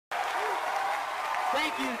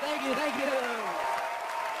Thank you, thank you, thank you.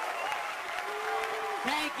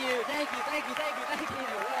 Thank you, thank you, thank you, thank you, thank you.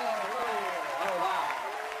 Whoa, whoa. Oh, wow.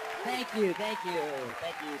 Thank you, thank you.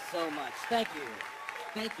 Thank you so much. Thank you.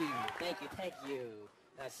 Thank you, thank you, thank you.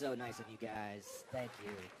 That's so nice of you guys. Thank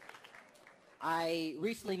you. I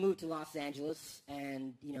recently moved to Los Angeles,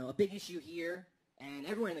 and, you know, a big issue here and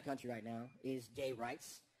everywhere in the country right now is gay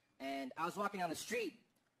rights. And I was walking down the street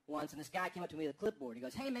once, and this guy came up to me with a clipboard. He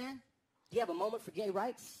goes, "Hey, man, do you have a moment for gay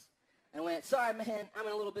rights?" And I went, "Sorry, man, I'm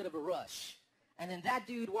in a little bit of a rush." And then that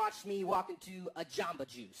dude watched me walk into a Jamba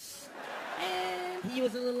Juice. And he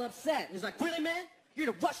was a little upset. He was like, "Really, man? You're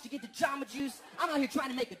in a rush to get to Jamba Juice? I'm out here trying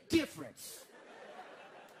to make a difference."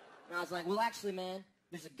 And I was like, "Well, actually, man,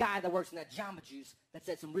 there's a guy that works in that Jamba Juice that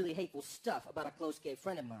said some really hateful stuff about a close gay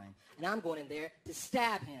friend of mine. And I'm going in there to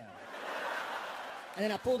stab him." And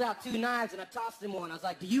then I pulled out 2 knives and I tossed him one. I was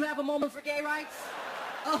like, "Do you have a moment for gay rights?"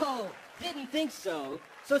 "Oh, didn't think so.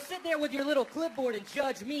 So sit there with your little clipboard and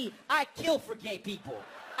judge me. I kill for gay people.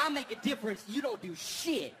 I make a difference. You don't do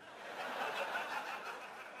shit."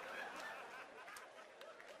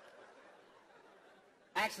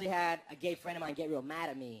 I actually had a gay friend of mine get real mad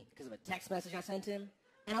at me because of a text message I sent him.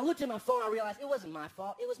 And I looked at my phone and I realized it wasn't my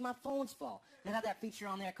fault. It was my phone's fault. They have that feature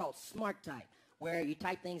on there called Smart Type, where you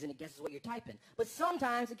type things and it guesses what you're typing. But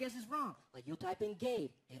sometimes it guesses wrong. Like you'll type in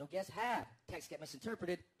gay, it'll guess have. Text get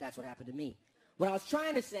misinterpreted. That's what happened to me. What I was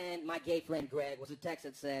trying to send my gay friend Greg was a text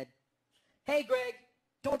that said, "Hey Greg,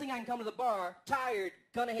 don't think I can come to the bar. Tired,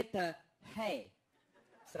 gonna hit the hay."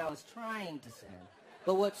 That's what I was trying to send.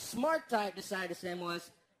 But what Smart Type decided to send was,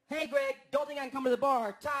 "Hey Greg, don't think I can come to the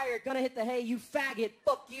bar. Tired, gonna hit the hay, you faggot,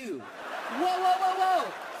 fuck you." Whoa, whoa, whoa,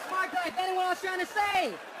 whoa. Smart Type, that ain't what I was trying to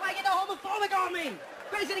say. Why get all homophobic on me?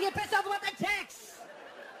 Greg's gonna get pissed off about that text.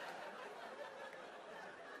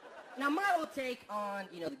 Now, my whole take on,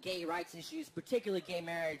 you know, the gay rights issues, particularly gay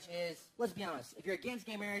marriage, is, let's be honest, if you're against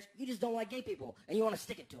gay marriage, you just don't like gay people, and you want to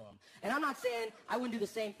stick it to them. And I'm not saying I wouldn't do the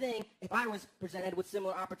same thing if I was presented with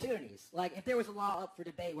similar opportunities. Like, if there was a law up for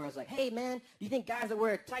debate where I was like, "Hey, man, do you think guys that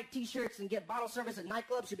wear tight T-shirts and get bottle service at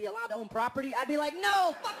nightclubs should be allowed to own property?" I'd be like,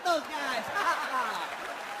 "No, fuck those guys."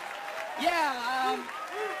 Yeah,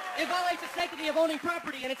 it violates the sanctity of owning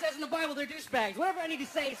property, and it says in the Bible they're douchebags. Whatever I need to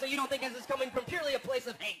say so you don't think this is coming from purely a place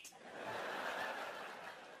of hate.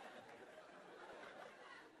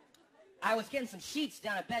 I was getting some sheets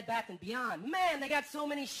down at Bed Bath & Beyond. Man, they got so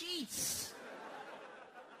many sheets.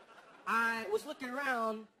 I was looking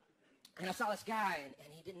around, and I saw this guy,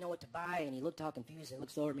 and he didn't know what to buy, and he looked all confused, and he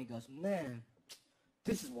looks over at me and goes, "Man,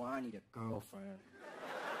 this is why I need a girlfriend."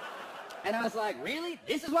 And I was like, "Really?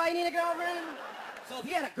 This is why you need a girlfriend?" So if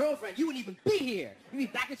you had a girlfriend, you wouldn't even be here. You'd be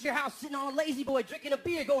back at your house sitting on a lazy boy drinking a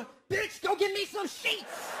beer going, "Bitch, go get me some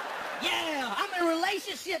sheets. Yeah, I'm in a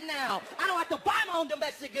relationship now. I don't have to buy my own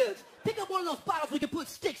domestic goods. Pick up one of those bottles we can put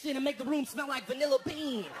sticks in and make the room smell like vanilla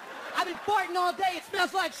bean. I've been farting all day. It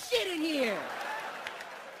smells like shit in here."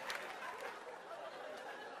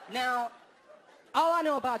 Now, all I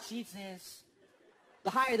know about sheets is the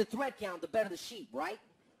higher the thread count, the better the sheet, right?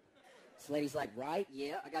 This lady's like, "Right,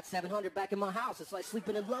 yeah, I got 700 back in my house. It's like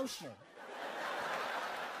sleeping in lotion."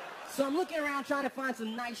 So I'm looking around trying to find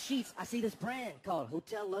some nice sheets. I see this brand called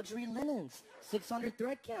Hotel Luxury Linens, 600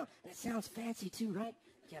 thread count. And it sounds fancy too, right?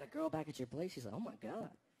 You got a girl back at your place, she's like, "Oh my God.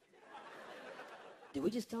 Did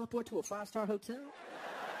we just teleport to a 5-star hotel?"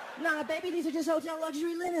 "Nah, baby, these are just Hotel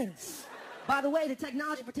Luxury Linens. By the way, the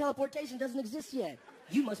technology for teleportation doesn't exist yet.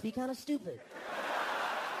 You must be kind of stupid."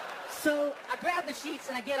 So I grab the sheets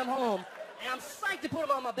and I get them home, and I'm psyched to put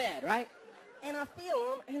them on my bed, right? And I feel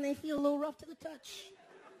them, and they feel a little rough to the touch.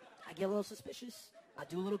 I get a little suspicious. I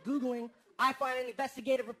do a little Googling. I find an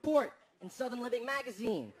investigative report in Southern Living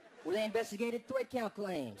magazine where they investigated thread count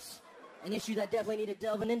claims, an issue that definitely needed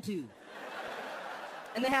delving into.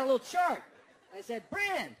 And they had a little chart. They said,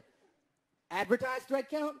 brand, advertised thread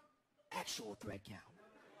count, actual thread count.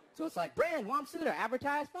 So it's like, brand, Wamsuda,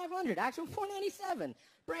 advertised 500, actual 497.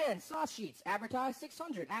 Brand, soft sheets, advertised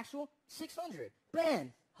 600, actual 600.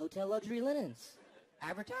 Brand, Hotel Luxury Linens,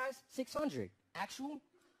 advertised 600, actual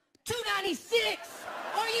 296.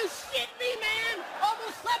 Are you shitting me, man?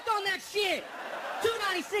 Almost slept on that shit.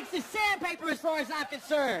 296 is sandpaper as far as I'm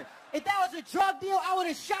concerned. If that was a drug deal, I would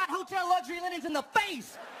have shot Hotel Luxury Linens in the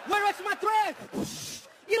face. Where the rest of my thread?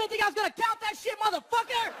 You don't think I was going to count that shit,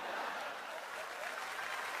 motherfucker?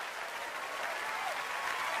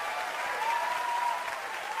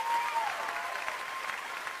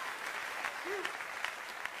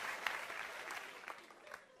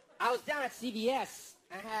 I was down at CVS.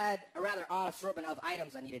 I had a rather odd assortment of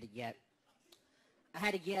items I needed to get. I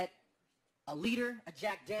had to get a liter of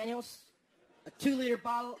Jack Daniels, a 2-liter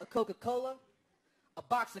bottle of Coca-Cola, a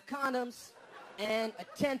box of condoms, and a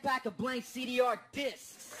 10-pack of blank CDR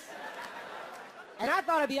discs. And I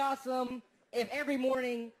thought it'd be awesome if every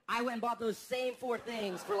morning I went and bought those same 4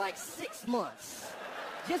 things for like 6 months.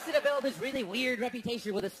 Just to develop this really weird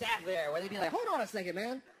reputation with the staff there, where they'd be like, hold on a second,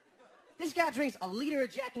 man. This guy drinks a liter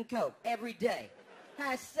of Jack and Coke every day,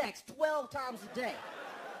 has sex 12 times a day,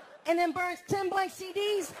 and then burns 10 blank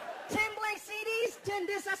CDs. 10 blank CDs, 10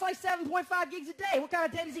 discs, that's like 7.5 gigs a day. What kind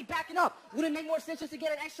of data is he backing up? Would it make more sense just to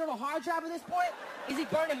get an external hard drive at this point? Is he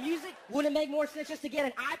burning music? Would it make more sense just to get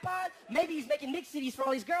an iPod? Maybe he's making mix CDs for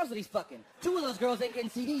all these girls that he's fucking. 2 of those girls ain't getting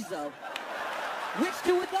CDs, though. Which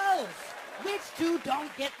 2 of those? Which 2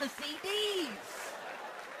 don't get the CDs?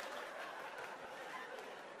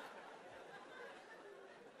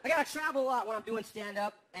 I gotta travel a lot when I'm doing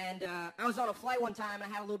stand-up, and I was on a flight one time and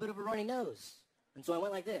I had a little bit of a runny nose. And so I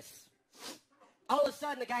went like this. All of a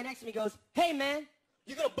sudden, the guy next to me goes, hey, man,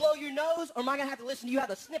 you gonna blow your nose, or am I gonna have to listen to you have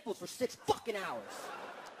the sniffles for 6 fucking hours?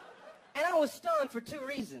 And I was stunned for 2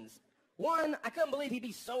 reasons. 1, I couldn't believe he'd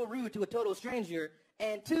be so rude to a total stranger.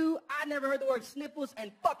 And 2, I'd never heard the word sniffles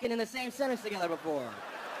and fucking in the same sentence together before.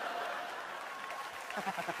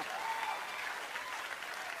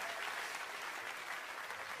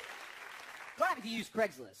 Glad if you use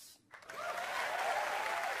Craigslist.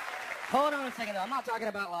 Hold on a second, though. I'm not talking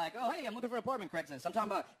about like, oh, hey, I'm looking for an apartment Craigslist. I'm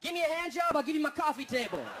talking about, give me a hand job, I'll give you my coffee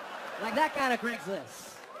table. Like that kind of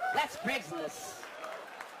Craigslist. That's Craigslist.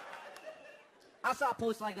 I saw a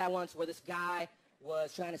post like that once where this guy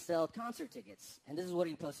was trying to sell concert tickets. And this is what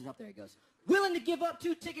he posted up there. He goes, willing to give up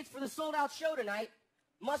 2 tickets for the sold-out show tonight,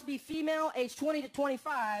 must be female, age 20 to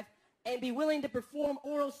 25, and be willing to perform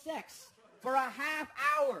oral sex for a half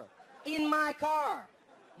hour in my car.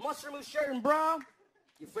 Must remove shirt and bra.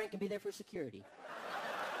 Your friend can be there for security.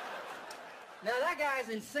 Now, that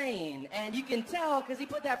guy's insane, and you can tell because he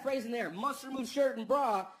put that phrase in there, must remove shirt and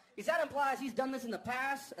bra, because that implies he's done this in the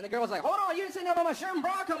past, and the girl was like, hold on, you didn't say nothing about my shirt and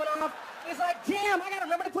bra coming off. He's like, damn, I got to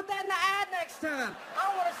remember to put that in the ad next time.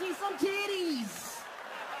 I want to see some titties.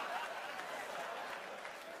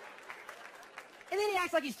 And then he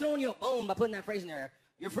acts like he's throwing you a bone by putting that phrase in there.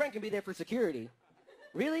 Your friend can be there for security.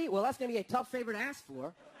 Really? Well, that's going to be a tough favor to ask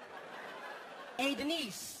for. Hey,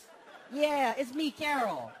 Denise. Yeah, it's me,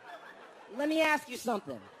 Carol. Let me ask you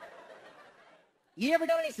something. You ever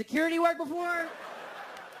done any security work before?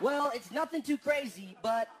 Well, it's nothing too crazy,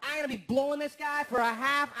 but I'm going to be blowing this guy for a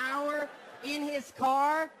half hour in his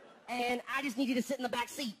car, and I just need you to sit in the back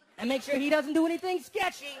seat and make sure he doesn't do anything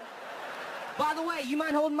sketchy. By the way, you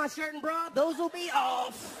mind holding my shirt and bra? Those will be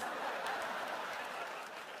off.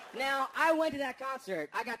 Now, I went to that concert.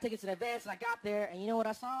 I got tickets in advance, and I got there, and you know what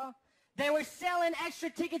I saw? They were selling extra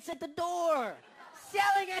tickets at the door.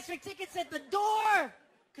 Selling extra tickets at the door.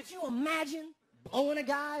 Could you imagine blowing a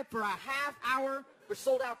guy for a half hour for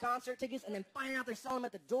sold-out concert tickets and then finding out they're selling them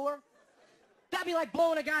at the door? That'd be like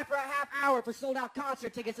blowing a guy for a half hour for sold-out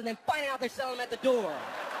concert tickets and then finding out they're selling them at the door.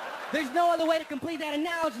 There's no other way to complete that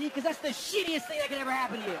analogy because that's the shittiest thing that could ever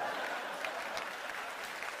happen to you.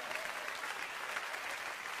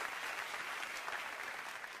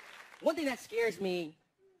 One thing that scares me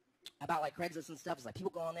about like Craigslist and stuff is like people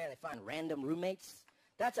go on there and they find random roommates.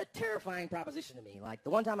 That's a terrifying proposition to me. Like the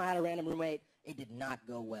one time I had a random roommate, it did not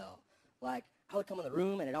go well. Like I would come in the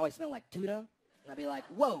room and it always smelled like tuna. And I'd be like,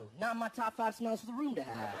 whoa, not my top 5 smells for the room to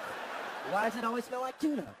have. Why does it always smell like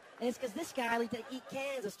tuna? And it's because this guy liked to eat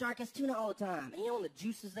cans of Starkist tuna all the time. And you know when the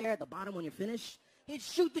juice is there at the bottom when you're finished? He'd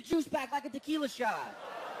shoot the juice back like a tequila shot.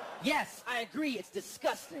 Yes, I agree, it's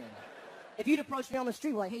disgusting. If you'd approach me on the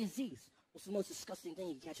street like, hey, Aziz, what's the most disgusting thing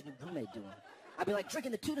you can catch a new roommate doing? I'd be like,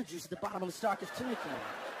 drinking the tuna juice at the bottom of the Starkist tuna can.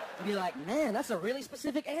 I'd be like, man, that's a really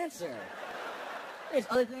specific answer. There's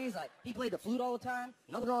other things like he played the flute all the time.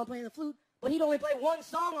 Nothing wrong with playing the flute. But he'd only play one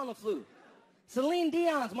song on the flute. Celine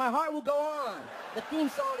Dion's My Heart Will Go On. The theme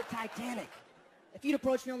song to Titanic. If you'd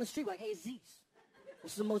approach me on the street like, hey, Aziz,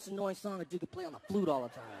 what's the most annoying song a dude could play on the flute all the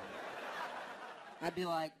time? I'd be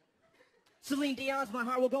like, Celine Dion's My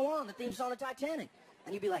Heart Will Go On, the theme song to Titanic.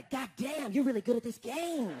 And you'd be like, God damn, you're really good at this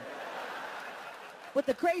game. But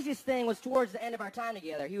the craziest thing was towards the end of our time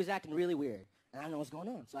together, he was acting really weird. And I don't know what's going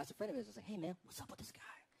on. So I asked a friend of his, I was like, hey, man, what's up with this guy?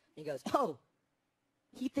 And he goes, oh,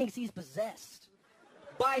 he thinks he's possessed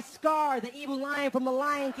by Scar, the evil lion from the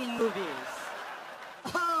Lion King movies.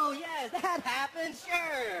 Oh, yes, that happens,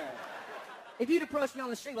 sure. If you'd approach me on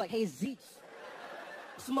the street like, hey, Zeus,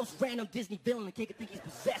 what's the most random Disney villain the kid could think he's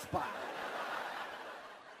possessed by?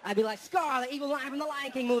 I'd be like, Scar, the evil lion from the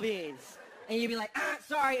Lion King movies. And you'd be like,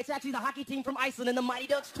 sorry, it's actually the hockey team from Iceland and the Mighty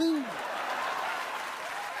Ducks 2.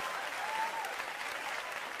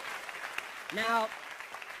 Now,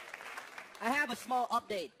 I have a small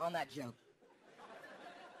update on that joke.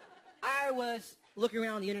 I was looking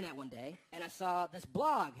around on the internet one day, and I saw this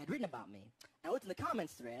blog had written about me. I looked in the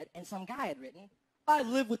comments thread, and some guy had written, I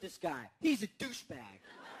live with this guy. He's a douchebag.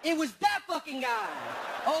 It was that fucking guy.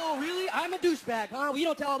 Oh, really? I'm a douchebag, huh? Well, you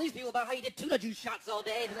don't tell all these people about how you did tuna juice shots all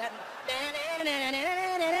day.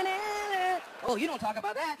 Oh, you don't talk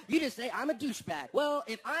about that. You just say, I'm a douchebag. Well,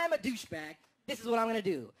 if I'm a douchebag, this is what I'm going to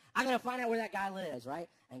do. I'm going to find out where that guy lives, right?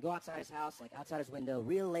 And go outside his house, like outside his window,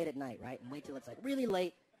 real late at night, right? And wait till it's like really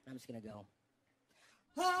late. And I'm just going to go,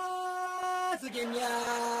 and he'd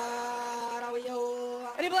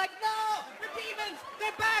be like, no, the demons,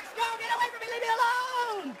 they're back, no, get away from me, leave me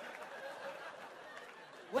alone.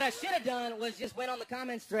 What I should have done was just went on the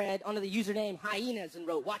comments thread under the username hyenas and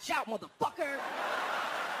wrote, watch out, motherfucker.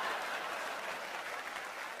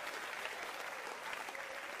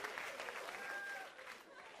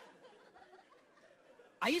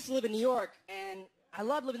 I used to live in New York, and I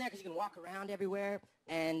love living there because you can walk around everywhere.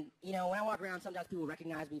 And, you know, when I walk around, sometimes people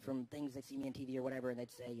recognize me from things they see me on TV or whatever, and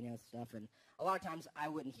they'd say, you know, stuff. And a lot of times I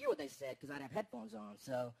wouldn't hear what they said because I'd have headphones on.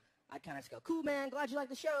 So I'd kind of just go, cool, man, glad you like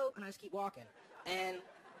the show. And I just keep walking. And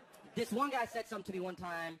this one guy said something to me one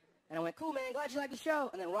time, and I went, cool, man, glad you like the show.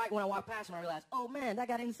 And then right when I walked past him, I realized, oh, man, that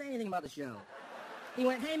guy didn't say anything about the show. He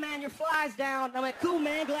went, hey, man, your fly's down. And I went, cool,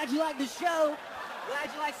 man, glad you like the show. Glad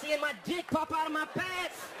you like seeing my dick pop out of my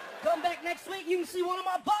pants. Come back next week, you can see one of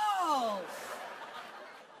my balls.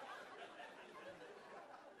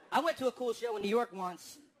 I went to a cool show in New York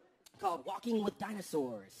once called Walking with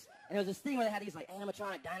Dinosaurs. And it was this thing where they had these like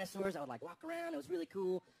animatronic dinosaurs that would like walk around. It was really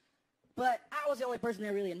cool. But I was the only person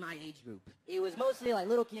there really in my age group. It was mostly like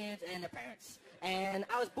little kids and their parents. And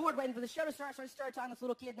I was bored waiting for the show to start, so I started talking to this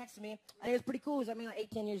little kid next to me. And he was pretty cool. He was, like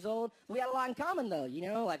 8, 10 years old. We had a lot in common, though, you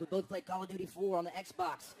know? Like, we both played Call of Duty 4 on the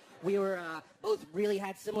Xbox. We were both really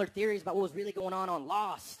had similar theories about what was really going on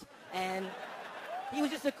Lost. And he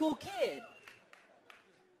was just a cool kid.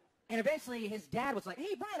 And eventually, his dad was like,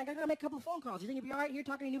 hey, Brian, I got to make a couple of phone calls. You think you'd be all right here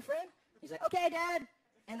talking to your new friend? He's like, okay, Dad.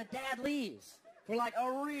 And the dad leaves for, like,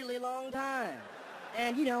 a really long time.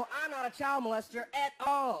 And, you know, I'm not a child molester at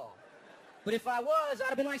all. But if I was, I'd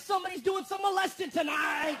have been like, somebody's doing some molesting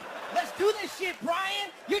tonight. Let's do this shit, Brian.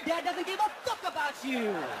 Your dad doesn't give a fuck about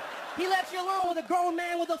you. He lets you alone with a grown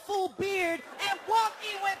man with a full beard and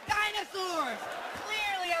walking with dinosaurs.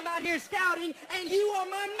 Clearly, I'm out here scouting, and you are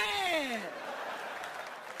my man.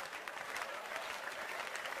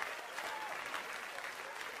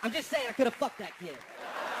 I'm just saying I could have fucked that kid.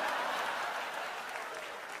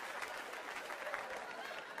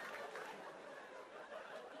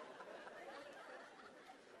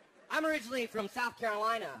 I'm originally from South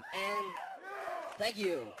Carolina, and thank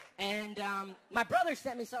you. And my brother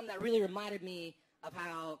sent me something that really reminded me of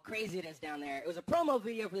how crazy it is down there. It was a promo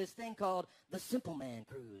video for this thing called the Simple Man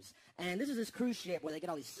Cruise. And this is this cruise ship where they get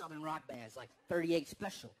all these southern rock bands like 38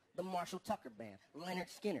 Special, the Marshall Tucker Band, Leonard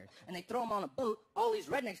Skinner. And they throw them on a boat. All these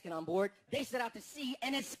rednecks get on board. They set out to sea,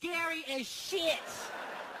 and it's scary as shit.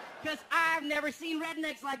 Because I've never seen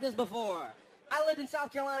rednecks like this before. I lived in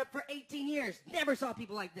South Carolina for 18 years. Never saw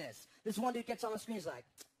people like this. This one dude gets on the screen. He's like,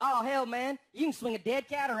 oh, hell, man. You can swing a dead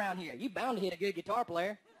cat around here. You bound to hit a good guitar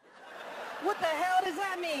player. What the hell does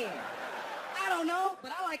that mean? I don't know,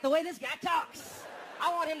 but I like the way this guy talks. I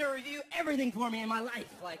want him to review everything for me in my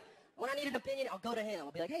life. Like, when I need an opinion, I'll go to him.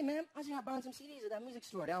 I'll be like, hey, man, I was out buying some CDs at that music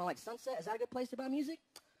store down on, like, Sunset. Is that a good place to buy music?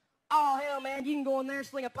 Oh, hell, man, you can go in there and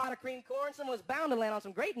sling a pot of cream corn. Someone's bound to land on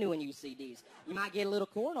some great new and used CDs. You might get a little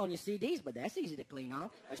corn on your CDs, but that's easy to clean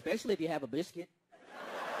off, especially if you have a biscuit.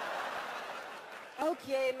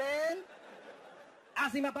 Okay, man. I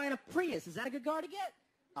was thinking about buying a Prius. Is that a good car to get?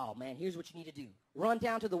 Oh, man, here's what you need to do. Run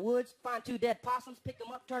down to the woods, find 2 dead possums, pick them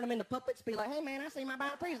up, turn them into puppets, be like, hey, man, I see my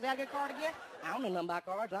buying a Prius. Is that a good car to get? I don't know nothing about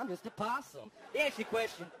cars. I'm just a possum. That's your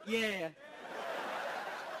question. Yeah.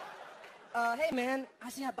 Hey, man, I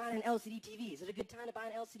see I'm buying an LCD TV. Is it a good time to buy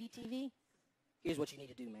an LCD TV? Here's what you need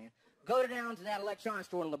to do, man. Go down to that electronics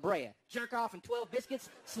store in La Brea. Jerk off in 12 biscuits,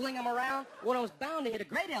 sling them around. One of them's bound to hit a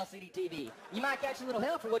great LCD TV. You might catch a little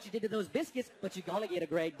hell for what you did to those biscuits, but you're going to get a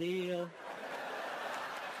great deal.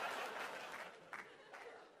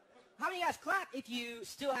 How many of you guys clap if you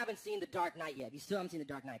still haven't seen The Dark Knight yet? If you still haven't seen The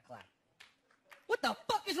Dark Knight, clap. What the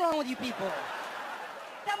fuck is wrong with you people?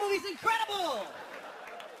 That movie's incredible!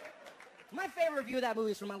 My favorite review of that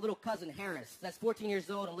movie is from my little cousin Harris. That's 14 years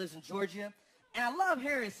old and lives in Georgia. And I love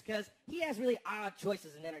Harris because he has really odd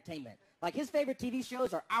choices in entertainment. Like, his favorite TV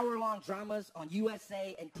shows are hour-long dramas on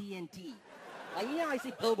USA and TNT. Like, you know how you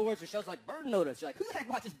see billboards or shows like Burn Notice? You're like, who the heck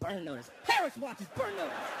watches Burn Notice? Harris watches Burn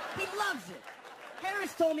Notice. He loves it.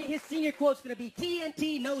 Harris told me his senior quote's going to be,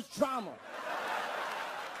 TNT knows drama.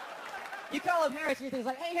 You call up Harris and he thinks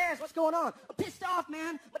like, hey, Harris, what's going on? I'm pissed off,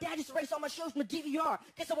 man. My dad just erased all my shows from the DVR.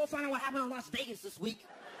 Guess I won't find out what happened in Las Vegas this week.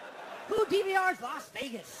 Who DVRs Las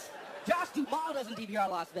Vegas? Josh Duhamel doesn't DVR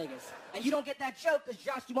Las Vegas. And you don't get that joke because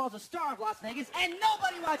Josh Duhamel's a star of Las Vegas and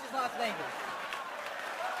nobody watches Las Vegas.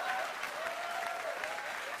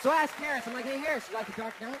 So I asked Harris, I'm like, hey, Harris, you like The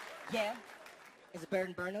Dark Knight? Yeah. Is it better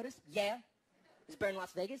than Burn Notice? Yeah. Is it better than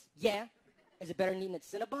Las Vegas? Yeah. Is it better than eating at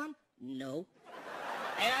Cinnabon? No.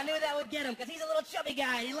 And I knew that would get him because he's a little chubby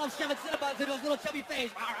guy. And he loves shoving Cinnabons into his little chubby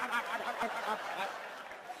face.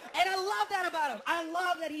 And I love that about him. I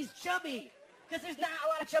love that he's chubby because there's not a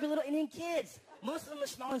lot of chubby little Indian kids. Most of them are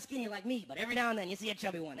small and skinny like me, but every now and then you see a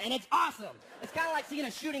chubby one. And it's awesome. It's kind of like seeing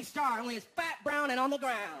a shooting star, only it's fat, brown, and on the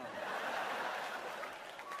ground.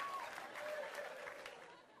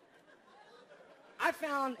 I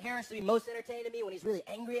found Harris to be most entertaining to me when he's really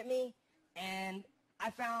angry at me, and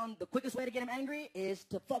I found the quickest way to get him angry is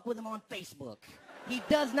to fuck with him on Facebook. He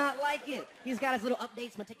does not like it. He's got his little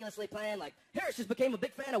updates meticulously planned, like, Harris just became a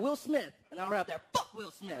big fan of Will Smith. And I'm right up there, fuck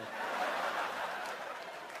Will Smith.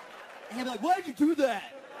 And he'll be like, why'd you do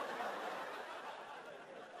that?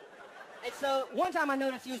 And so one time I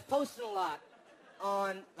noticed he was posting a lot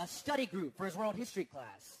on a study group for his world history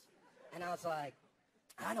class. And I was like,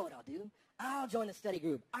 I know what I'll do. I'll join the study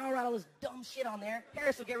group. I'll write all this dumb shit on there.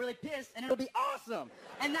 Harris will get really pissed, and it'll be awesome.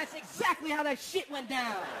 And that's exactly how that shit went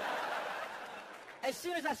down. As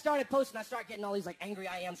soon as I started posting, I started getting all these like angry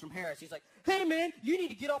IMs from Harris. He's like, hey, man, you need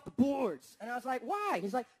to get off the boards. And I was like, why?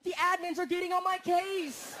 He's like, the admins are getting on my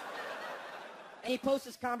case. And he posts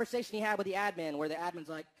this conversation he had with the admin where the admin's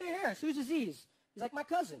like, hey, Harris, who's Aziz? He's like, my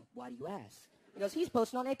cousin. Why do you ask? He goes, he's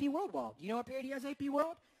posting on AP World Wall. Do you know what period he has AP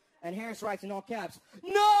World? And Harris writes in all caps,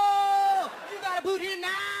 no! You gotta boot him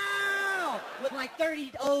now! With like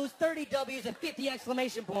 30 O's, 30 W's, and 50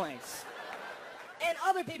 exclamation points. And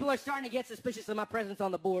other people are starting to get suspicious of my presence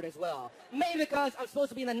on the board as well. Maybe because I'm supposed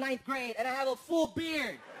to be in the 9th grade and I have a full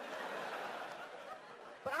beard.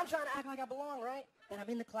 But I'm trying to act like I belong, right? And I'm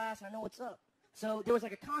in the class and I know what's up. So there was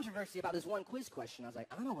like a controversy about this one quiz question. I was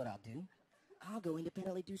like, I know what I'll do. I'll go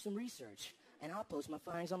independently do some research. And I'll post my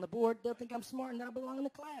findings on the board. They'll think I'm smart and that I belong in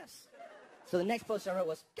the class. So the next post I wrote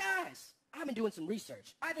was, guys, I've been doing some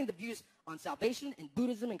research. I think the views on salvation in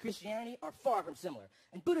Buddhism and Christianity are far from similar.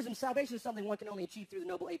 In Buddhism, salvation is something one can only achieve through the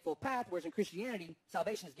Noble Eightfold Path, whereas in Christianity,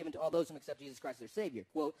 salvation is given to all those who accept Jesus Christ as their Savior.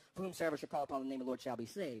 Quote, for whomsoever shall call upon the name of the Lord shall be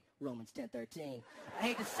saved. Romans 10:13. I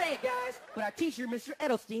hate to say it, guys, but our teacher, Mr.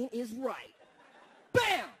 Edelstein, is right.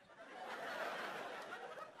 Bam!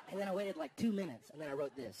 And then I waited like 2 minutes, and then I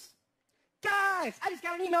wrote this. Guys, I just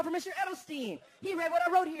got an email from Mr. Edelstein. He read what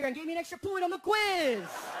I wrote here and gave me an extra point on the quiz.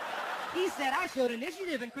 He said I showed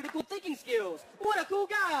initiative and critical thinking skills. What a cool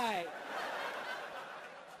guy.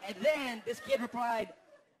 And then this kid replied,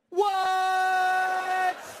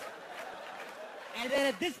 what? And then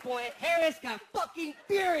at this point, Harris got fucking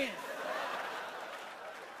furious.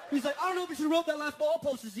 He's like, I don't know if you should have wrote that last ball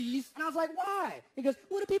post, Aziz. And I was like, why? He goes,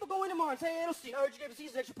 what do people go in tomorrow and say, hey, Edelstein, I heard you gave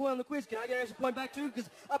Aziz an extra point on the quiz. Can I get an extra point back too? Because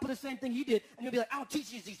I put the same thing he did. And he'll be like, I don't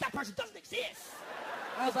teach you, Aziz. That person doesn't exist.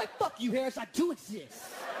 And I was like, fuck you, Harris. I do exist.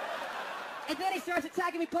 And then he starts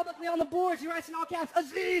attacking me publicly on the boards. He writes in all caps,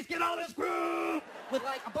 Aziz, get out of this group! With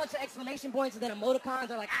like a bunch of exclamation points and then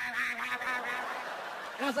emoticons are like, ah, rah, rah, rah,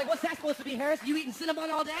 rah. And I was like, what's that supposed to be, Harris? You eating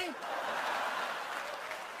Cinnabon all day?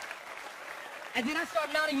 And then I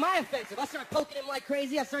start mounting my offensive. I start poking him like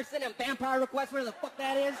crazy. I start sending him vampire requests, whatever the fuck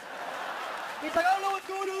that is. He's like, I don't know what's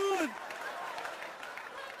going on.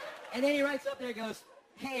 And then he writes up there and goes,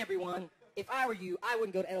 hey, everyone, if I were you, I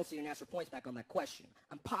wouldn't go to Edelstein and ask for points back on that question.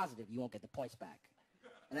 I'm positive you won't get the points back.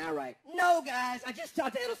 And I write, no, guys, I just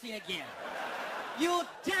talked to Edelstein again. You'll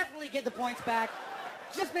definitely get the points back.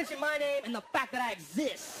 Just mention my name and the fact that I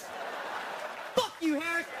exist. Fuck you,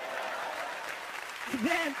 Harris.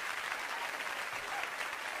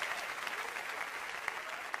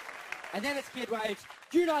 And then this kid writes,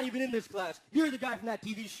 you're not even in this class. You're the guy from that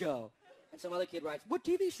TV show. And some other kid writes, what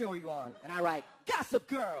TV show are you on? And I write, Gossip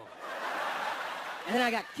Girl. And then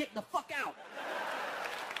I got kicked the fuck out.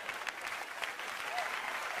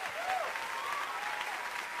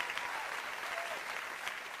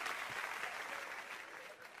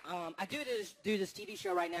 I do this TV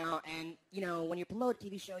show right now, and, you know, when you promote a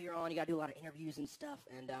TV show you're on, you got to do a lot of interviews and stuff.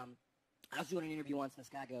 And I was doing an interview once, and this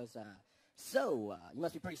guy goes, so, you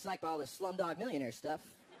must be pretty psyched by all this Slumdog Millionaire stuff.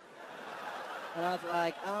 And I was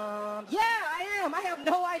like, yeah, I am. I have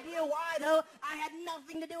no idea why, though. I had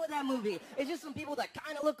nothing to do with that movie. It's just some people that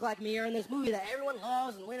kind of look like me are in this movie that everyone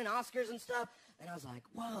loves and winning Oscars and stuff. And I was like,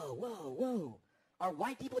 whoa, whoa, whoa. Are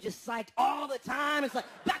white people just psyched all the time? It's like,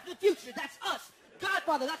 Back to the Future, that's us.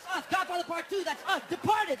 Godfather, that's us. Godfather Part 2, that's us.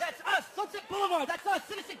 Departed, that's us. Sunset Boulevard, that's us.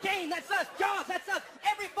 Citizen Kane, that's us. Jaws, that's us.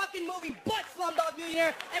 Every fucking movie but Slumdog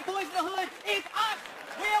Millionaire and Boys in the Hood is us.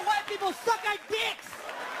 Real white people suck our dicks.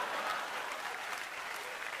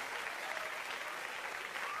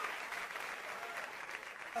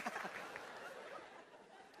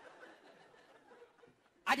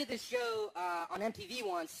 I did this show on MTV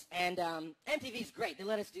once, and MTV's great. They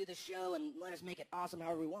let us do this show and let us make it awesome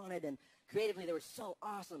however we wanted, and creatively they were so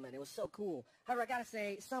awesome, and it was so cool. However, I gotta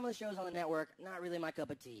say, some of the shows on the network, not really my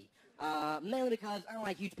cup of tea. Mainly because I don't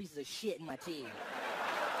like huge pieces of shit in my tea.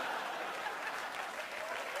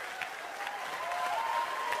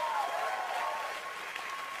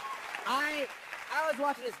 I was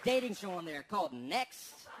watching this dating show on there called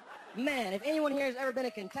Next. Man, if anyone here has ever been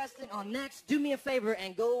a contestant on Next, do me a favor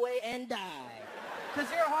and go away and die. Because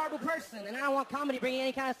you're a horrible person, and I don't want comedy bringing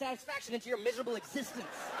any kind of satisfaction into your miserable existence.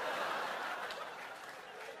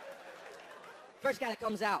 First guy that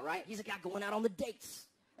comes out, right? He's a guy going out on the dates.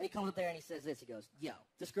 And he comes up there and he says this. He goes, yo,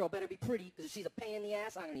 this girl better be pretty, because if she's a pain in the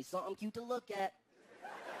ass, I'm going to need something cute to look at.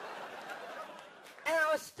 And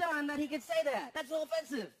I was stunned that he could say that. That's so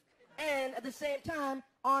offensive. And at the same time,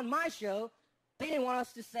 on my show, they didn't want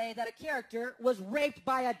us to say that a character was raped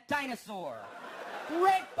by a dinosaur.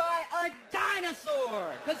 Raped by a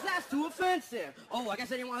dinosaur! Because that's too offensive. Oh, I guess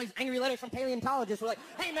they didn't want these angry letters from paleontologists who were like,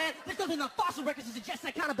 hey man, there's nothing in the fossil records to suggest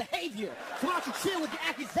that kind of behavior. So why don't you chill with your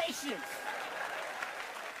accusations?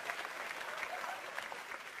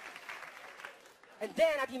 And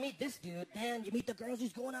then after you meet this dude, then you meet the girls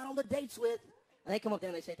he's going out on the dates with. And they come up there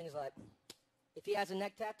and they say things like, if he has a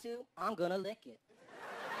neck tattoo, I'm gonna lick it.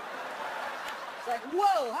 It's like,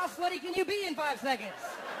 whoa, how sweaty can you be in 5 seconds?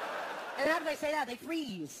 And after they say that, they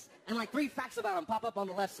freeze. And like 3 facts about him pop up on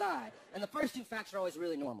the left side. And the first 2 facts are always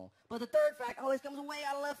really normal. But the third fact always comes way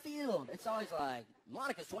out of left field. It's always like,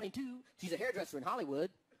 Monica's 22, she's a hairdresser in Hollywood,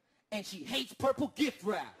 and she hates purple gift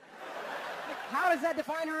wrap. How does that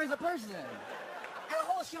define her as a person? And the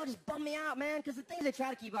whole show just bummed me out, man, because the things they try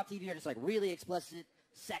to keep off TV are just like really explicit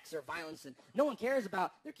sex or violence, and no one cares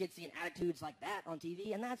about their kids seeing attitudes like that on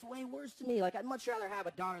TV, and that's way worse to me. Like, I'd much rather have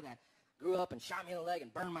a daughter that grew up and shot me in the leg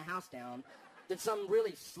and burned my house down than some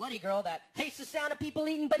really slutty girl that hates the sound of people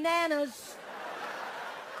eating bananas.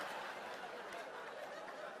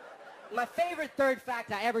 My favorite third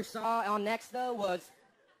fact I ever saw on Next, though, was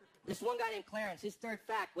this one guy named Clarence. His third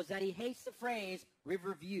fact was that he hates the phrase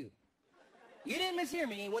river view. You didn't mishear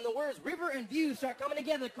me. When the words river and view start coming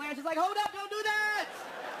together, Clarence is like, hold up, don't do that!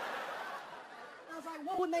 I was like,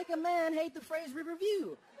 what would make a man hate the phrase river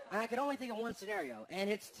view? And I could only think of one scenario,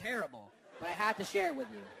 and it's terrible, but I had to share it with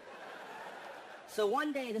you. So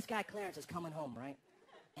one day, this guy Clarence is coming home, right?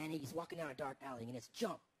 And he's walking down a dark alley, and it's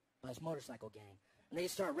jumped by this motorcycle gang. And they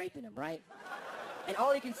just start raping him, right? And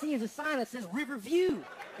all he can see is a sign that says river view.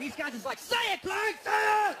 These guys is like, say it, Clarence,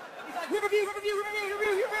 say it! He's like, river view, river view, river view, river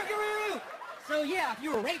view, river view, river view. So yeah, if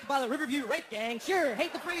you were raped by the Riverview rape gang, sure,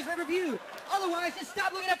 hate the phrase Riverview. Otherwise, just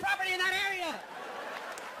stop looking at property in that area.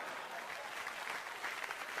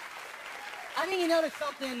 I think you notice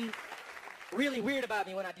something really weird about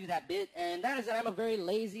me when I do that bit, and that is that I'm a very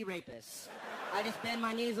lazy rapist. I just bend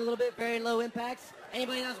my knees a little bit, very low impacts.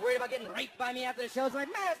 Anybody that's worried about getting raped by me after the show is like,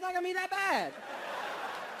 man, it's not going to be that bad.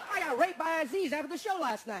 I got raped by Aziz after the show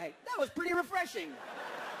last night. That was pretty refreshing.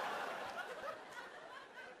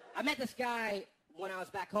 I met this guy when I was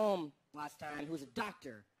back home last time who was a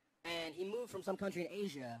doctor, and he moved from some country in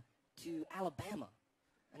Asia to Alabama.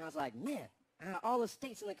 And I was like, man, out of all the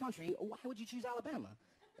states in the country, why would you choose Alabama?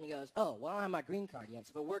 And he goes, oh, well, I don't have my green card yet,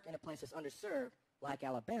 so if I work in a place that's underserved, like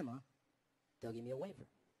Alabama, they'll give me a waiver.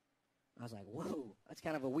 I was like, whoa, that's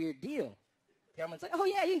kind of a weird deal. The government's like, oh,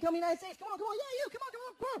 yeah, you can come to the United States. Come on, yeah, you, come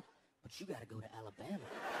on. But you got to go to Alabama.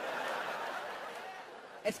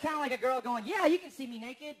 It's kind of like a girl going, yeah, you can see me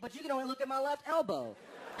naked, but you can only look at my left elbow.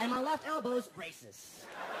 And my left elbow's racist.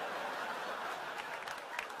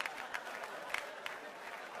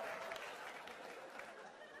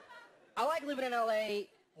 I like living in LA.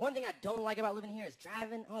 One thing I don't like about living here is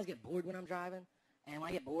driving. I always get bored when I'm driving. And when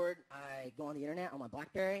I get bored, I go on the internet on my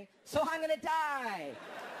BlackBerry. So I'm going to die.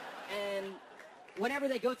 And whenever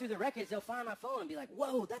they go through the records, they'll find my phone and be like,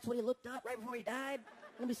 whoa, that's what he looked up right before he died?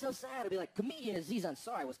 It'll be so sad. It'll be like, comedian Aziz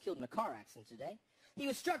Ansari was killed in a car accident today. He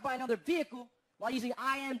was struck by another vehicle while using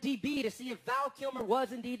IMDb to see if Val Kilmer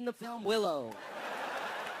was indeed in the film Willow.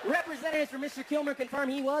 Representatives for Mr. Kilmer confirm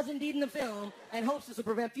he was indeed in the film and hopes this will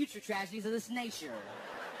prevent future tragedies of this nature.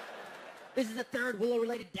 This is the 3rd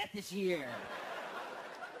Willow-related death this year.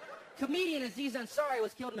 Comedian Aziz Ansari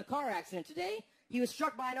was killed in a car accident today. He was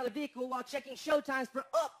struck by another vehicle while checking showtimes for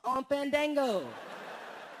Up on Fandango.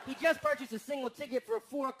 He just purchased a single ticket for a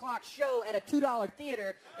 4 o'clock show at a $2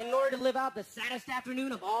 theater in order to live out the saddest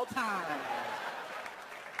afternoon of all time.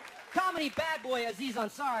 Comedy bad boy Aziz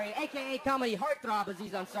Ansari, a.k.a. comedy heartthrob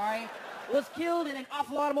Aziz Ansari, was killed in an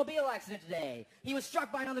awful automobile accident today. He was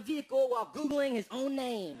struck by another vehicle while Googling his own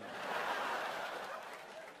name.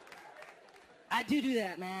 I do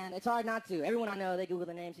that, man. It's hard not to. Everyone I know, they Google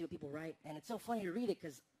their name, see what people write, and it's so funny to read it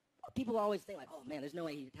because people always think like, oh man, there's no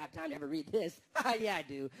way he'd have time to ever read this. Yeah, I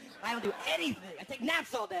do. I don't do anything. I take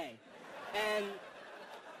naps all day. And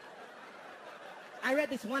I read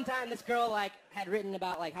this one time, this girl like had written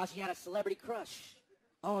about like how she had a celebrity crush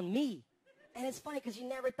on me. And it's funny because you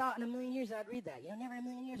never thought in a million years I'd read that. You know, never in a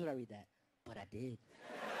million years would I read that. But I did.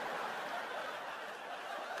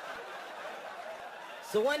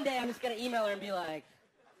 So one day I'm just going to email her and be like,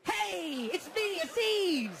 hey, it's me,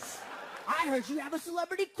 Aziz. I heard you have a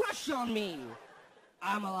celebrity crush on me.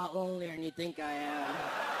 I'm a lot lonelier than you think I am.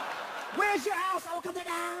 Where's your house? I will come there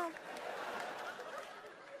now.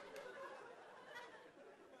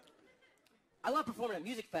 I love performing at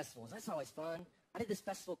music festivals. That's always fun. I did this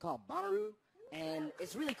festival called Bonnaroo, and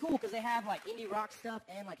it's really cool because they have like indie rock stuff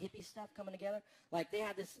and like hippie stuff coming together. Like they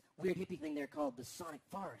had this weird hippie thing there called the Sonic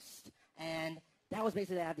Forest, and that was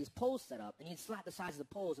basically they have these poles set up, and you'd slap the sides of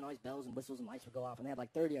the poles, and all these bells and whistles and lights would go off, and they had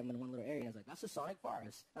like 30 of them in one little area, and I was like, that's the Sonic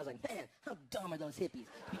Forest. I was like, man, how dumb are those hippies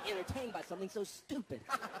to be entertained by something so stupid?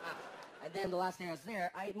 And then the last day I was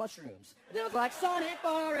there, I ate mushrooms. And then I was like, Sonic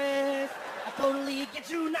Forest, I totally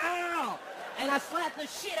get you now. And I slapped the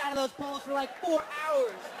shit out of those poles for like 4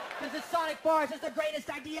 hours, because the Sonic Forest is the greatest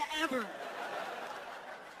idea ever.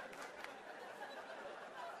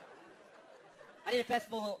 I did a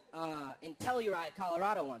festival in Telluride,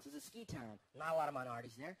 Colorado once. It was a ski town. Not a lot of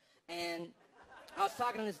minorities there. And I was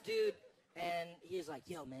talking to this dude, and he was like,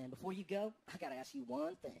 yo, man, before you go, I got to ask you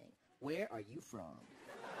one thing. Where are you from?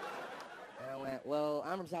 And I went, well,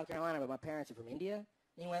 I'm from South Carolina, but my parents are from India. And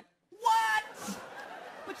he went, what?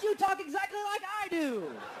 But you talk exactly like I do.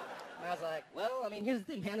 And I was like, well, I mean, here's the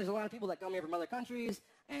thing, man. There's a lot of people that come here from other countries,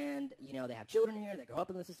 and, you know, they have children here, they grow up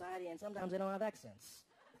in the society, and sometimes they don't have accents.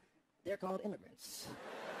 They're called immigrants.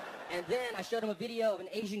 And then I showed him a video of an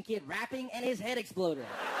Asian kid rapping, and his head exploded.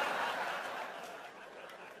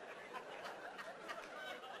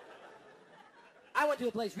 I went to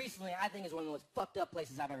a place recently I think is one of the most fucked up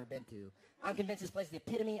places I've ever been to. I'm convinced this place is the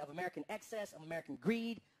epitome of American excess, of American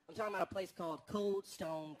greed. I'm talking about a place called Cold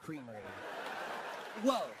Stone Creamery.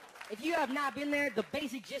 Whoa. If you have not been there, the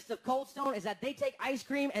basic gist of Cold Stone is that they take ice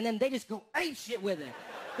cream and then they just go ape shit with it.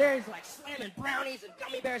 There's like slamming brownies and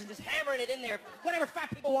gummy bears and just hammering it in there. Whatever fat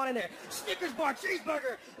people want in there. Snickers bar,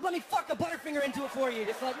 cheeseburger. Let me fuck a Butterfinger into it for you.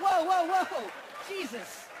 Just like, whoa, whoa, whoa.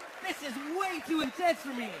 Jesus. This is way too intense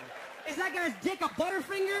for me. Is that guy's dick a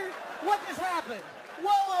Butterfinger? What just happened? Whoa,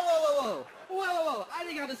 whoa, whoa, whoa, whoa. Whoa, whoa, whoa. I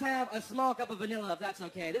think I'll just have a small cup of vanilla if that's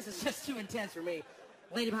okay. This is just too intense for me.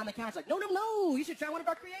 Lady behind the counter's like, no, no, no, you should try one of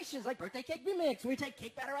our creations, like birthday cake remix, where we take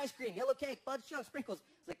cake batter ice cream, yellow cake, fudge chunks, sprinkles.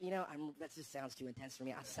 It's like, you know, that just sounds too intense for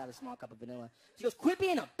me. I'll just have a small cup of vanilla. She goes, quit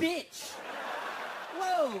being a bitch.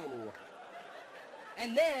 Whoa.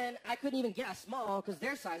 And then I couldn't even get a small, because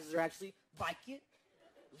their sizes are actually like it,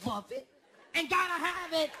 love it, and gotta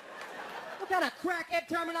have it. What kind of crackhead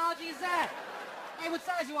terminology is that? Hey, what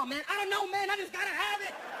size you want, man? I don't know, man, I just gotta have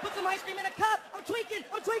it. Put some ice cream in a cup. I'm tweaking,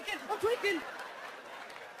 I'm tweaking, I'm tweaking.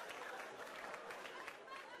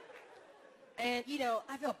 And, you know,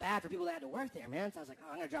 I felt bad for people that had to work there, man. So I was like,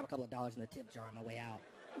 oh, I'm going to drop a couple of dollars in the tip jar on my way out.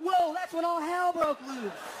 Whoa, that's when all hell broke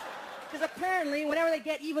loose. Because apparently, whenever they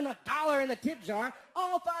get even $1 in the tip jar,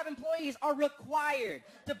 all 5 employees are required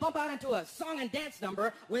to bump out into a song and dance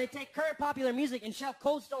number where they take current popular music and shove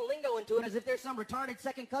Cold Stone lingo into it as if there's some retarded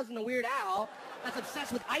second cousin to Weird Al that's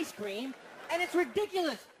obsessed with ice cream. And it's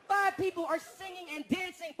ridiculous. 5 people are singing and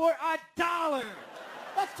dancing for $1.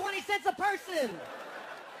 That's 20 cents a person.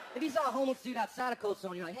 If you saw a homeless dude outside of Cold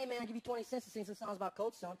Stone, you're like, hey, man, I'll give you 20 cents to sing some songs about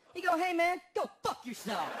Cold Stone. He go, hey, man, go fuck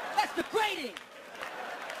yourself. That's degrading.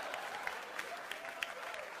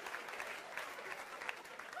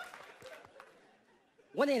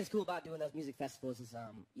 One thing that's cool about doing those music festivals is,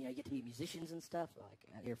 you know, you get to meet musicians and stuff,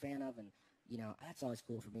 like, you're a fan of, and, you know, that's always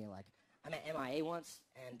cool for me. Like, I met MIA once,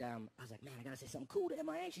 and I was like, man, I gotta say something cool to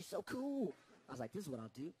MIA. She's so cool. I was like, this is what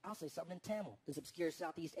I'll do. I'll say something in Tamil, this obscure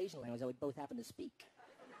Southeast Asian language that we both happen to speak.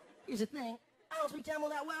 Here's the thing, I don't speak Tamil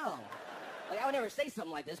that well. Like, I would never say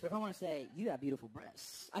something like this, but if I want to say, you have beautiful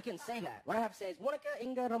breasts, I couldn't say that. What I have to say is, Monica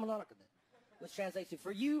Inga Ramananaka, which translates to,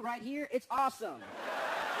 for you right here, it's awesome.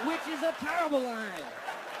 Which is a terrible line.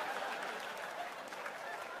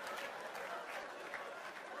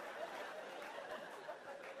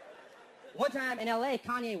 one time in L.A.,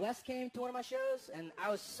 Kanye West came to one of my shows, and I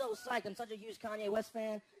was so psyched. I'm such a huge Kanye West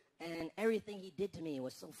fan, and everything he did to me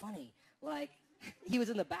was so funny. Like, he was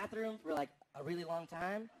in the bathroom for, like, a really long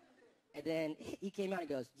time, and then he came out and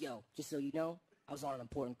goes, yo, just so you know, I was on an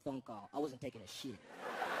important phone call. I wasn't taking a shit.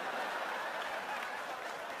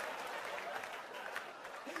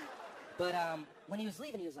 But when he was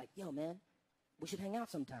leaving, he was like, yo, man, we should hang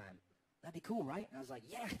out sometime. That'd be cool, right? And I was like,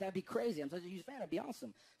 yeah, that'd be crazy. I'm such a huge fan. It'd be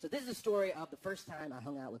awesome. So this is the story of the first time I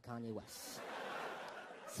hung out with Kanye West.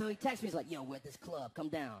 So he texts me. He's like, yo, we're at this club. Come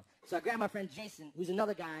down. So I grabbed my friend Jason, who's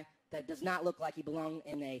another guy that does not look like he belonged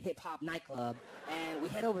in a hip-hop nightclub. And we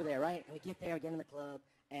head over there, right? And we get there, get in the club,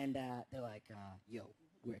 and they're like, yo,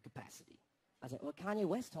 we're at capacity. I was like, well, Kanye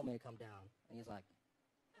West told me to come down. And he's like,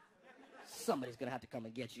 somebody's going to have to come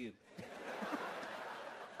and get you.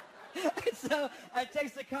 So I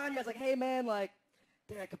texted Kanye. I was like, hey, man, like,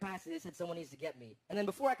 they're at capacity. They said someone needs to get me. And then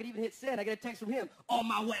before I could even hit send, I get a text from him, on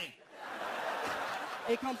my way.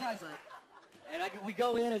 He comes out, he's like, and we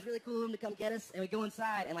go in. It's really cool of him to come get us. And we go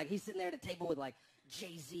inside, and, like, he's sitting there at a table with, like,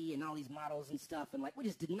 Jay-Z and all these models and stuff. And, like, we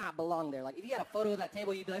just did not belong there. Like, if you had a photo of that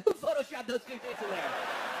table, you'd be like, who photoshopped those two chicks in there?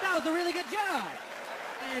 That was a really good job.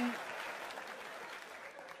 And,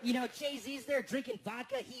 you know, Jay-Z's there drinking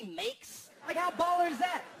vodka he makes. Like, how baller is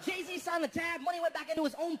that? Jay-Z signed the tab, money went back into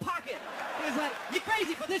his own pocket. He was like, you're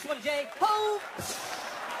crazy for this one, Jay. Ho!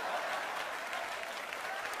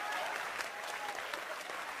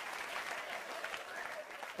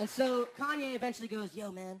 And so Kanye eventually goes,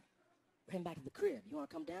 yo, man, we're heading back to the crib. You want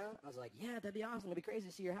to come down? I was like, yeah, that'd be awesome. It'd be crazy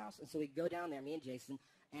to see your house. And so we go down there, me and Jason,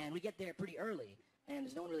 and we get there pretty early. And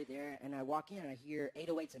there's no one really there. And I walk in, and I hear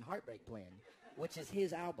 808s and Heartbreak playing, which is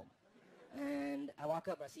his album. And I walk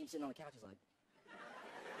up, and I see him sitting on the couch. He's like,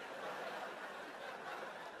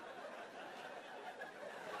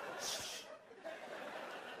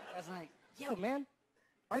 I was like, yo, man,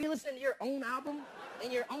 are you listening to your own album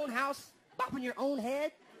in your own house, bopping your own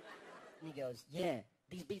head? And he goes, yeah,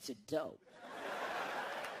 these beats are dope.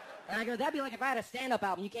 And I go, that'd be like if I had a stand-up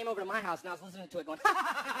album, you came over to my house, and I was listening to it going, ha,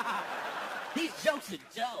 ha, ha, ha. These jokes are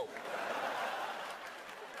dope.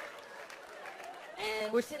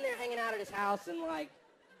 And we're sitting there hanging out at his house, and, like,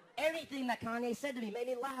 everything that Kanye said to me made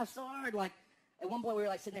me laugh so hard. Like, at one point, we were,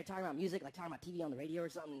 like, sitting there talking about music, like, talking about TV on the radio or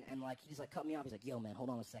something, and, like, he just, like, cut me off. He's like, yo, man,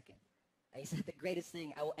 hold on a second. And he said the greatest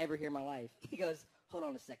thing I will ever hear in my life. He goes, hold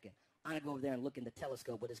on a second. I'm going to go over there and look in the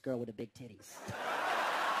telescope with this girl with the big titties.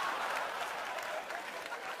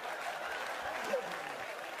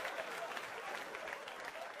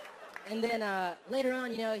 And then later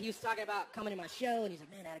on, you know, he was talking about coming to my show, and he's like,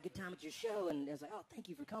 man, I had a good time at your show. And I was like, oh, thank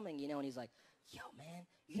you for coming, you know. And he's like, yo, man,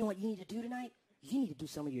 you know what you need to do tonight? You need to do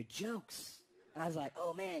some of your jokes. And I was like,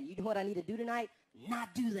 oh, man, you know what I need to do tonight?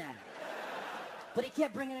 Not do that. But he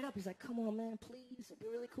kept bringing it up. He's like, come on, man, please. It'd be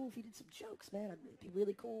really cool if you did some jokes, man. It'd be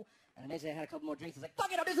really cool. And eventually I had a couple more drinks. I was like,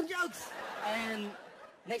 fuck it, I'll do some jokes. And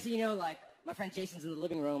next thing you know, like, my friend Jason's in the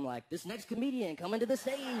living room, like, this next comedian coming to the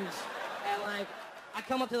stage. And, like, I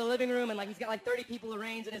come up to the living room, and, like, he's got, like, 30 people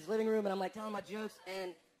arranged in his living room, and I'm, like, telling my jokes,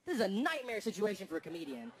 and this is a nightmare situation for a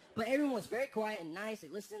comedian. But everyone was very quiet and nice. They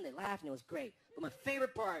listened, they laughed, and it was great. But my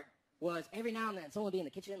favorite part was every now and then someone would be in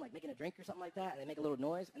the kitchen, like, making a drink or something like that, and they'd make a little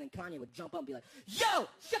noise, and then Kanye would jump up and be like, yo,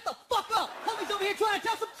 shut the fuck up! Homie's over here trying to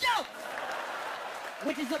tell some jokes!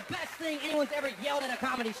 Which is the best thing anyone's ever yelled at a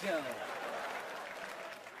comedy show.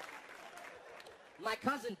 My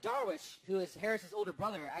cousin Darwish, who is Harris's older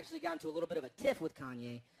brother, actually got into a little bit of a tiff with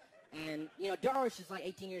Kanye. And, you know, Darwish is like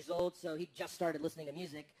 18 years old, so he just started listening to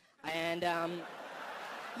music. And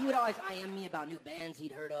he would always IM me about new bands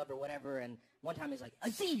he'd heard of or whatever. And one time he's like,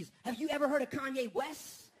 Aziz, have you ever heard of Kanye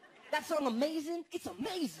West? That song amazing? It's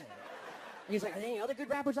amazing. And he's like, are there any other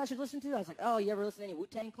good rappers I should listen to? I was like, oh, you ever listen to any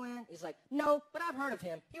Wu-Tang Clan? He's like, no, but I've heard of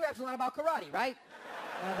him. He raps a lot about karate, right?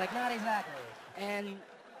 And I was like, not exactly. And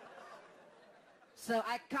so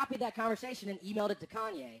I copied that conversation and emailed it to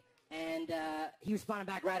Kanye, and he responded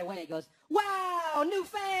back right away. He goes, wow, new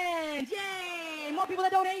fans, yay, more people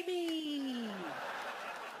that don't hate me.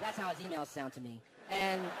 That's how his emails sound to me.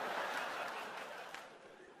 And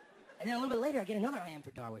then a little bit later, I get another IM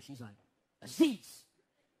for Darwish. He's like, Aziz,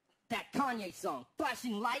 that Kanye song,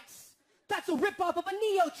 Flashing Lights, that's a ripoff of a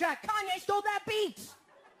Neo track. Kanye stole that beat.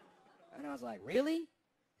 And I was like, really?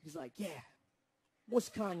 He's like, yeah, what's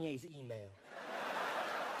Kanye's email?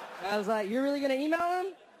 I was like, you're really going to email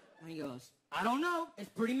him? And he goes, I don't know. It's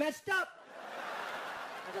pretty messed up.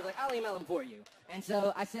 And I was like, I'll email him for you. And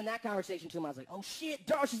so I sent that conversation to him. I was like, oh, shit,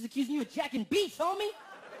 Darsh is accusing you of jacking beats, homie.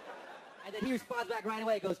 And then he responds back right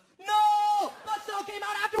away. He goes, no, that song came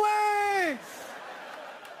out afterwards.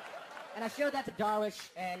 And I showed that to Darwish,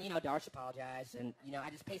 and, Darwish apologized, and, I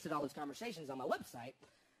just pasted all those conversations on my website.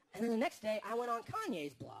 And then the next day, I went on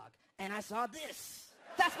Kanye's blog, and I saw this.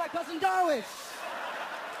 That's my cousin Darwish.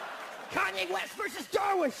 Kanye West versus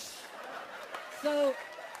Darwish. So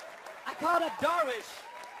I called up Darwish,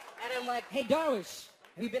 and I'm like, hey, Darwish,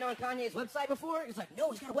 have you been on Kanye's website before? He's like,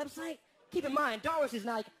 no, he's got a website? Keep in mind, Darwish is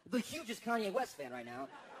like the hugest Kanye West fan right now.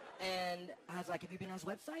 And I was like, have you been on his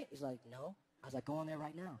website? He's like, no. I was like, go on there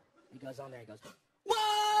right now. He goes on there, he goes, what?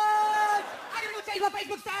 I gotta go change my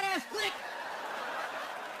Facebook status, click.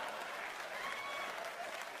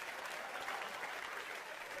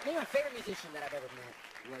 Maybe my favorite musician that I've ever met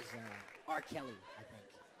was R. Kelly, I think.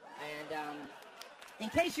 And in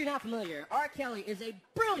case you're not familiar, R. Kelly is a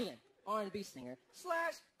brilliant R&B singer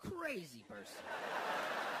 / crazy person.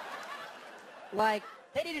 Like,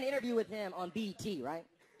 they did an interview with him on BET, right?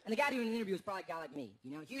 And the guy doing the interview was probably a guy like me,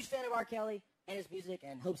 huge fan of R. Kelly and his music,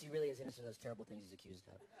 and hopes he really is innocent of those terrible things he's accused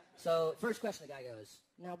of. So, first question, the guy goes,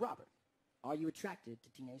 now, Robert, are you attracted to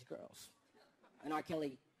teenage girls? And R.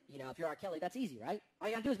 Kelly, if you're R. Kelly, that's easy, right? All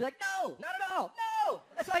you gotta do is be like, no, not at all, no!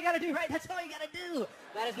 That's all you gotta do, right? That's all you gotta do.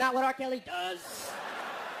 That is not what R. Kelly does.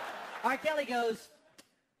 R. Kelly goes,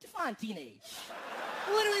 define teenage.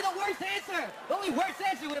 Literally the worst answer. The only worst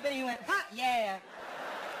answer would have been he went, huh, yeah.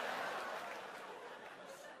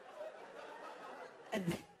 And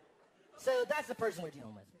so that's the person we're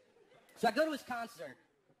dealing with. So I go to his concert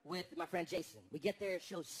with my friend Jason. We get there,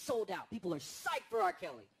 show's sold out. People are psyched for R.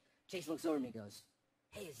 Kelly. Jason looks over at me and goes,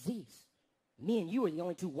 hey, Aziz, me and you are the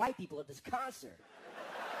only two white people at this concert.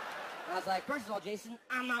 And I was like, first of all, Jason,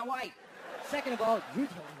 I'm not white. Second of all, you're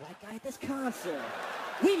the only white guy at this concert.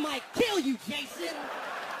 We might kill you, Jason.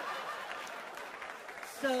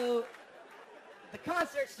 So the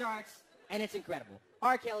concert starts, and it's incredible.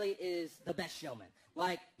 R. Kelly is the best showman.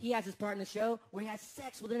 Like, he has his part in the show where he has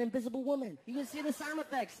sex with an invisible woman. You can see the sound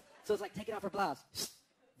effects. So it's like taking off her blouse.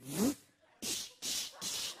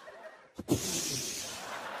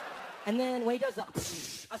 And then when he does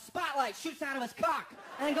a spotlight shoots out of his cock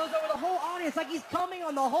and then goes over the whole audience like he's coming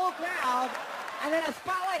on the whole crowd. And then a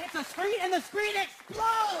spotlight hits a screen and the screen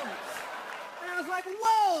explodes. And I was like,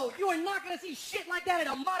 whoa, you are not going to see shit like that at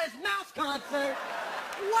a Modest Mouse concert.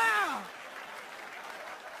 Wow.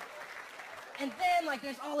 And then, like,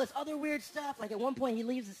 there's all this other weird stuff. Like, at one point, he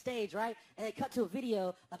leaves the stage, right? And they cut to a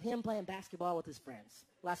video of him playing basketball with his friends.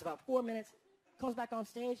 Lasts about 4 minutes. Comes back on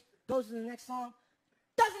stage. Goes to the next song.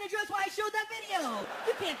 Doesn't address why I showed that video.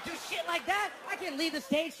 You can't do shit like that. I can't leave the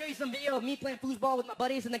stage, show you some video of me playing foosball with my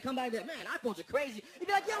buddies, and then come back and be like, man, iPhones are crazy. You'd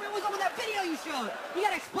be like, yo, what was up with that video you showed? You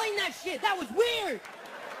gotta explain that shit. That was weird.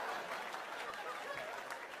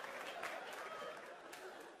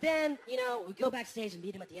 Then, we go backstage and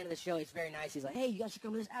meet him at the end of the show. He's very nice. He's like, hey, you guys should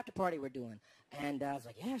come to this after party we're doing. And I was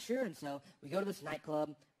like, yeah, sure. And so we go to this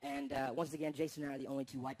nightclub. And once again, Jason and I are the only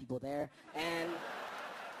two white people there. And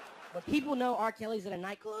when people know R. Kelly's at a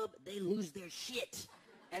nightclub, they lose their shit.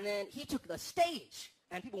 And then he took the stage.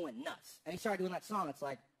 And people went nuts. And he started doing that song. It's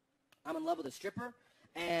like, I'm in love with a stripper.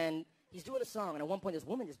 And he's doing a song. And at one point, this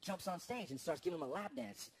woman just jumps on stage and starts giving him a lap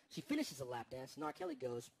dance. She finishes the lap dance. And R. Kelly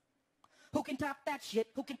goes, who can top that shit?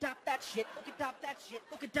 Who can top that shit? Who can top that shit?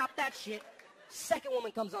 Who can top that shit? Second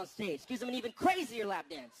woman comes on stage, gives him an even crazier lap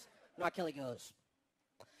dance. And R. Kelly goes,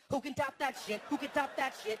 who can top that shit? Who can top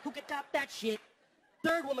that shit? Who can top that shit?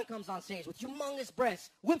 Third woman comes on stage with humongous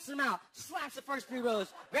breasts, whips them out, slaps the first 3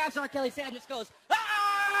 rows, grabs R. Kelly's head and just goes, ah!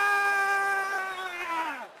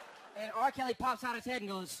 And R. Kelly pops out his head and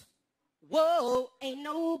goes, whoa, ain't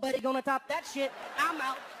nobody gonna top that shit. I'm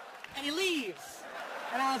out. And he leaves.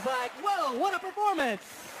 And I was like, whoa, what a performance.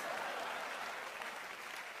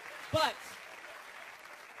 But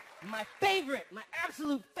my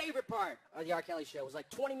absolute favorite part of the R. Kelly show was like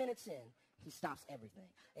 20 minutes in, he stops everything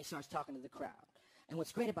and he starts talking to the crowd. And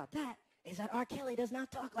what's great about that is that R. Kelly does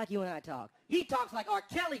not talk like you and I talk. He talks like R.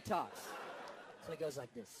 Kelly talks. So he goes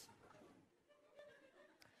like this.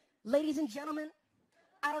 Ladies and gentlemen,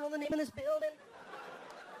 I don't know the name of this building,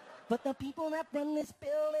 but the people that run this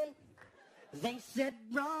building, they said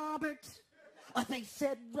Robert, they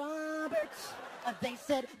said Robert, they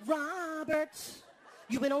said Robert.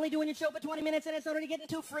 You've been only doing your show for 20 minutes and it's already getting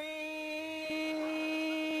too freaky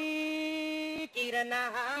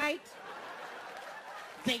tonight.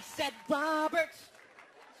 They said Robert,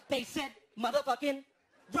 they said motherfucking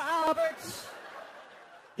Robert.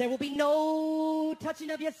 There will be no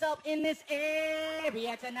touching of yourself in this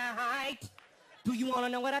area tonight. Do you want to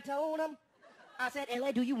know what I told them? I said,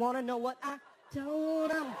 L.A., do you want to know what I told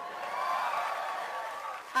them?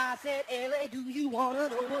 I said, L.A., do you want to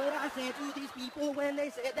know what I said to these people when they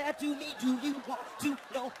said that to me? Do you want to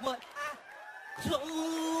know what I told.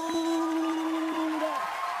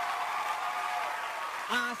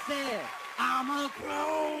 I said, I'm a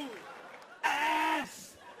grown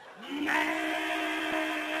ass man,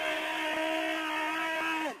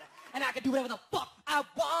 and I can do whatever the fuck I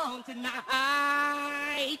want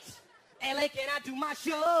tonight. LA, can I do my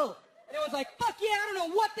show? And everyone's like, fuck yeah, I don't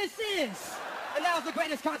know what this is. And that was the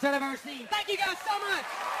greatest concert I've ever seen. Thank you guys so much.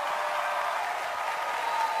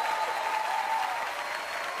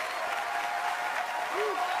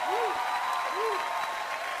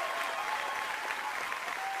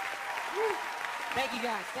 Thank you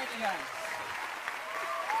guys. Thank you guys.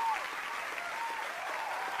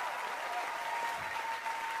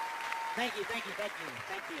 Thank you. Thank you. Thank you.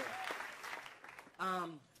 Thank you.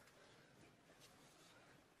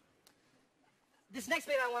 This next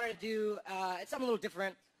bit I wanted to do, it's something a little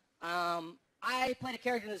different. I played a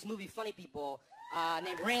character in this movie, Funny People,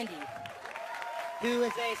 named Randy, who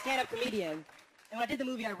is a stand-up comedian. And when I did the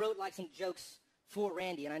movie, I wrote like some jokes for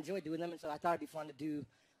Randy, and I enjoyed doing them, and so I thought it'd be fun to do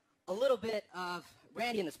a little bit of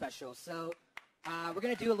Randy in the special. So we're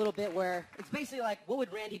going to do a little bit where it's basically like, what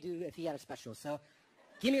would Randy do if he had a special? So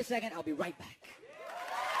give me a second. I'll be right back.